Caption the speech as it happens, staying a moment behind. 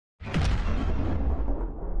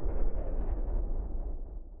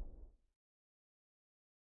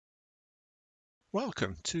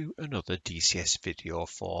Welcome to another DCS video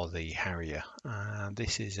for the Harrier, and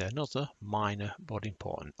this is another minor but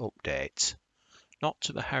important update. Not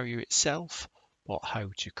to the Harrier itself, but how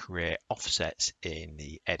to create offsets in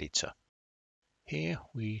the editor. Here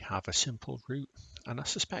we have a simple route, and I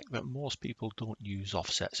suspect that most people don't use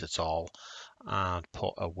offsets at all and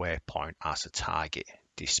put a waypoint as a target,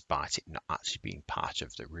 despite it not actually being part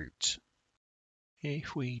of the route.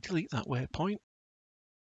 If we delete that waypoint,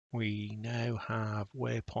 we now have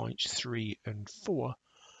waypoints 3 and 4,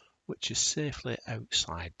 which is safely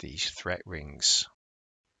outside these threat rings.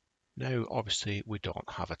 Now, obviously, we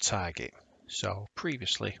don't have a target, so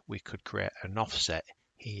previously we could create an offset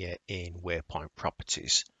here in waypoint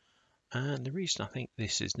properties. And the reason I think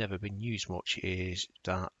this has never been used much is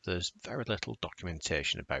that there's very little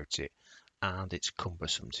documentation about it, and it's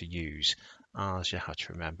cumbersome to use, as you have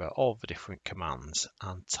to remember all the different commands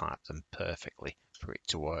and type them perfectly for it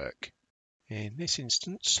to work. In this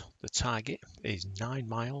instance, the target is 9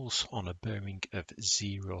 miles on a bearing of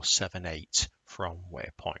 078 from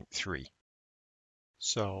waypoint 3.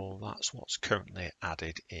 So that's what's currently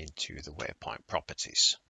added into the waypoint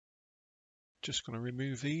properties. Just going to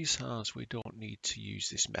remove these as we don't need to use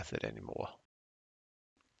this method anymore.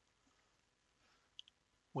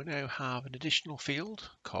 We now have an additional field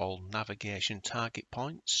called navigation target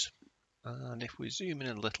points, and if we zoom in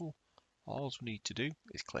a little, all we need to do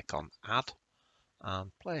is click on add and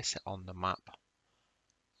place it on the map,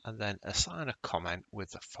 and then assign a comment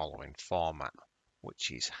with the following format,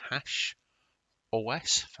 which is hash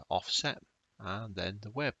OS for offset and then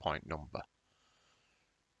the waypoint number.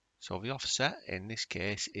 So the offset in this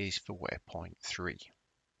case is for waypoint 3.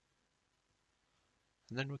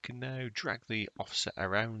 And then we can now drag the offset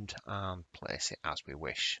around and place it as we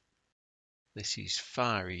wish. This is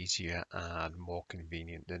far easier and more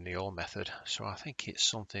convenient than the old method, so I think it's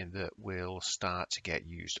something that will start to get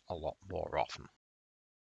used a lot more often.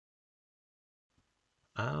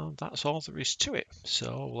 And that's all there is to it,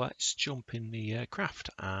 so let's jump in the aircraft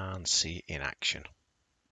and see it in action.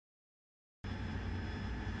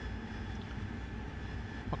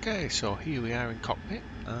 Okay, so here we are in cockpit,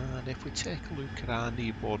 and if we take a look at our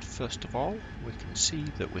kneeboard first of all, we can see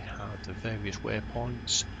that we have the various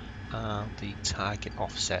waypoints and the target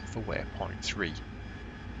offset for waypoint 3.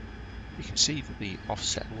 You can see that the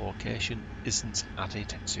offset location isn't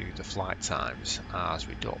added to the flight times, as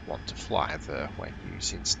we don't want to fly there when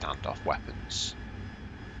using standoff weapons.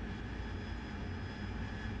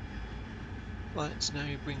 Let's now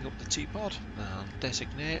bring up the T-pod and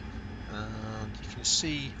designate, and you can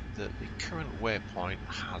see that the current waypoint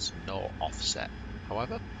has no offset.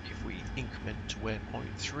 However, if we increment to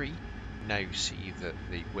waypoint 3, now see that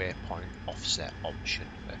the waypoint offset option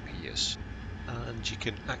appears. And you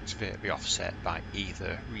can activate the offset by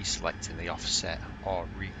either reselecting the offset or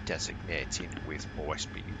redesignating with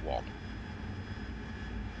OSB 1.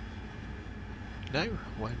 Now,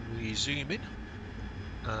 when we zoom in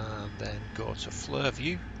and then go to flare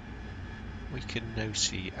view, we can now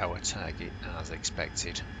see our target as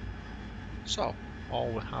expected. So,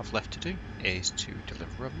 all we have left to do is to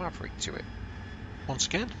deliver a Maverick to it. Once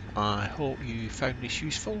again, I hope you found this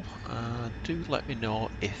useful, and do let me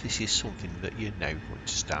know if this is something that you're now going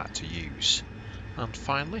to start to use. And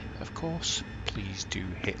finally, of course, please do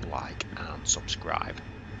hit like and subscribe.